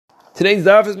Today's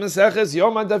daf is Maseches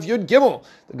Yom Daf Yud Gimel.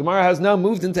 The Gemara has now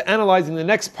moved into analyzing the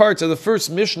next parts of the first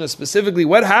Mishnah, specifically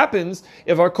what happens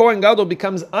if our Kohen Gadol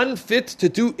becomes unfit to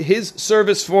do his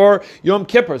service for Yom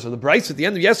Kippur. So the Bryce at the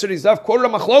end of yesterday's daf quoted a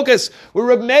Machlokas where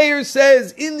Reb Meir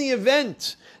says, in the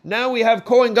event, now we have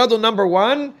Kohen Gadol number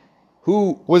one,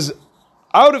 who was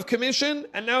out of commission,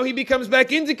 and now he becomes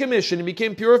back into commission and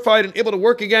became purified and able to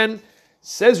work again.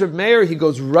 Says Reb Meir, he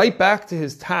goes right back to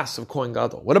his task of Kohen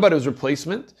Gadol. What about his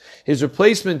replacement? His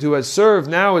replacement who has served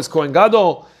now as Kohen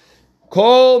Gadol,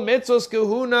 Kol mitzvos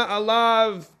kahuna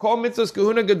alav, Kol mitzvos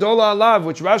kahuna gadola alav,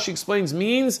 which Rashi explains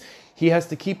means he has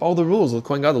to keep all the rules of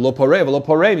Kohen Gadol. Lo pareh, lo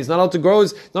pareh. He's not allowed to grow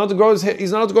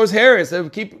his hair. He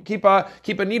said, keep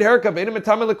a neat haircut. He's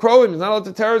not allowed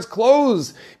to tear his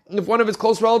clothes. If one of his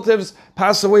close relatives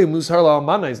passes away, musar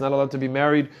la'almana, he's not allowed to be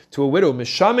married to a widow.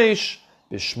 Mishamesh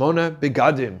bishmona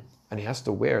begadim, and he has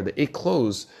to wear the 8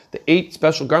 clothes, the 8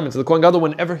 special garments of the Kohen Gadol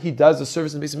whenever he does the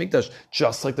service in the Beis Hamikdash,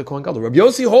 just like the Kohen Gadol. Rabbi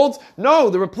Yossi holds, no,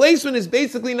 the replacement is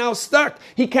basically now stuck.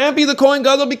 He can't be the Kohen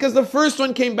Gadol because the first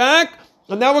one came back,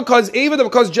 and that would cause Ava, that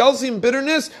would cause jealousy and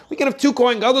bitterness. We can have 2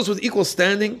 Kohen Gadol's with equal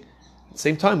standing. At the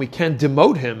same time, we can't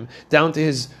demote him down to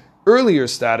his earlier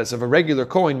status of a regular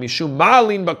Kohen, Mishum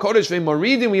Ma'alin B'Kodesh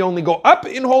Ve'Moridin. We only go up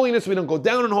in holiness, we don't go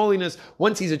down in holiness.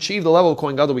 Once he's achieved the level of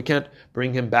Kohen Gadol, we can't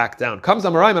bring him back down. Comes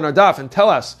Amoraim on our daf and tell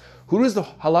us, who does the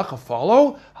halacha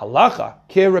follow? Halacha,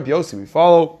 Ke Rabbi Yossi. We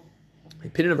follow the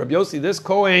opinion of Rabbi Yossi, this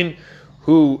Kohen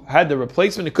who had the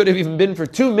replacement, it could have even been for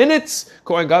 2 minutes.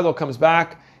 Kohen Gadol comes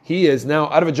back, he is now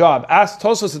out of a job. Ask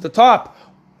Tosos at the top,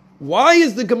 why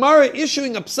is the Gemara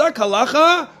issuing a psak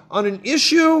halacha on an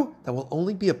issue that will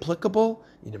only be applicable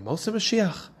in Moshe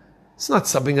Mashiach? It's not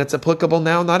something that's applicable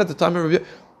now, not at the time of review.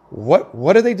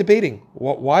 What are they debating?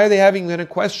 Why are they having then a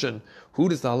question? Who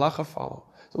does the halacha follow?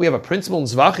 So we have a principle in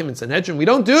Zvachim and Sanhedrin. We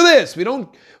don't do this. We don't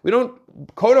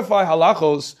codify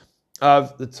halachos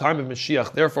of the time of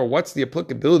Mashiach. Therefore, what's the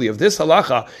applicability of this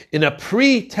halacha in a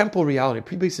pre-temple reality,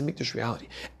 pre-Beis Hamikdash reality?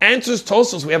 Answers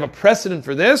Tosos, we have a precedent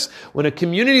for this. When a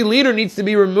community leader needs to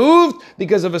be removed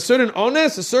because of a certain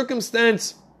onus, a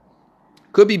circumstance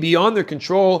could be beyond their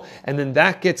control, and then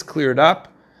that gets cleared up,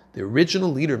 the original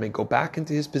leader may go back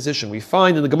into his position. We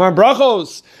find in the Gemara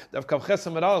Brachos,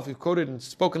 we've quoted and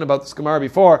spoken about this Gemara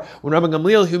before, when Rabbi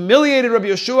Gamliel humiliated Rabbi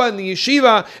Yeshua in the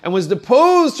yeshiva and was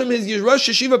deposed from his Rosh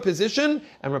Yeshiva position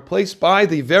and replaced by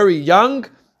the very young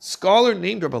scholar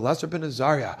named Rabbi Elazar ben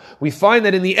Azariah. We find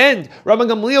that in the end, Rabbi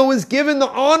Gamliel was given the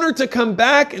honor to come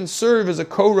back and serve as a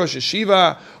co-Rosh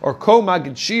Yeshiva or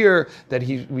co-Magid Shir, that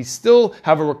we still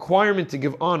have a requirement to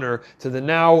give honor to the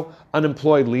now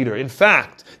unemployed leader. In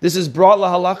fact, this is brought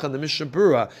lahalacha in the Mishnah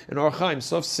Berurah in Orach Chaim,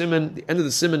 Sof Siman, the end of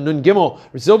the Siman Nun Gimel.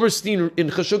 Zilberstein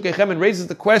in Chashukei Chemen raises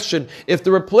the question, if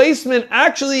the replacement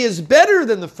actually is better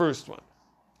than the first one.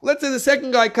 Let's say the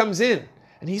second guy comes in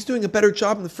and he's doing a better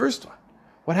job than the first one.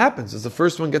 What happens? Does the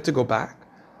first one get to go back?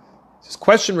 This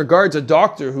question regards a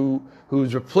doctor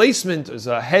whose replacement as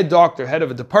a head doctor, head of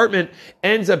a department,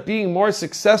 ends up being more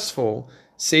successful,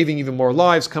 saving even more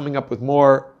lives, coming up with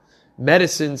more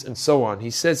medicines and so on.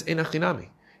 He says, Einachinami.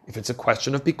 If it's a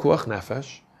question of pikuach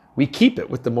nefesh, we keep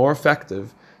it with the more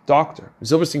effective doctor.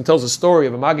 Zilberstein tells a story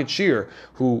of a Magid Shir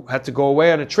who had to go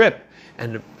away on a trip,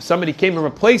 and somebody came and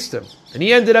replaced him, and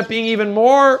he ended up being even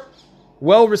more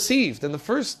well received than the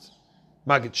first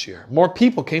Magid Shir. More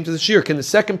people came to the Shir. Can the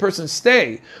second person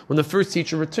stay when the first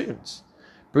teacher returns?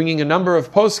 Bringing a number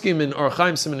of poskim in Orach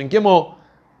Chaim, Siman and Gimel,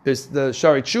 there's the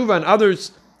Shari Tshuva and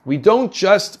others. We don't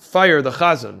just fire the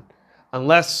Chazan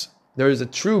unless there is a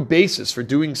true basis for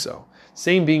doing so.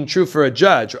 Same being true for a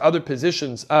judge or other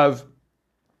positions of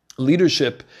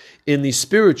leadership in the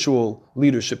spiritual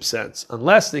leadership sense,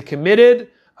 unless they committed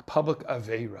a public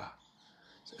aveira.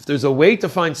 If there's a way to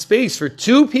find space for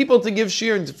 2 people to give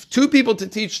shir and 2 people to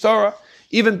teach Torah,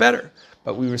 even better.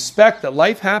 But we respect that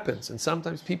life happens and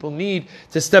sometimes people need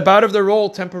to step out of their role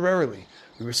temporarily.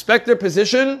 We respect their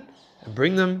position and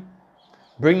bring them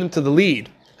to the lead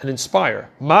and inspire.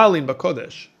 Ma'alin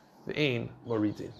b'kodesh ve'ein moridin.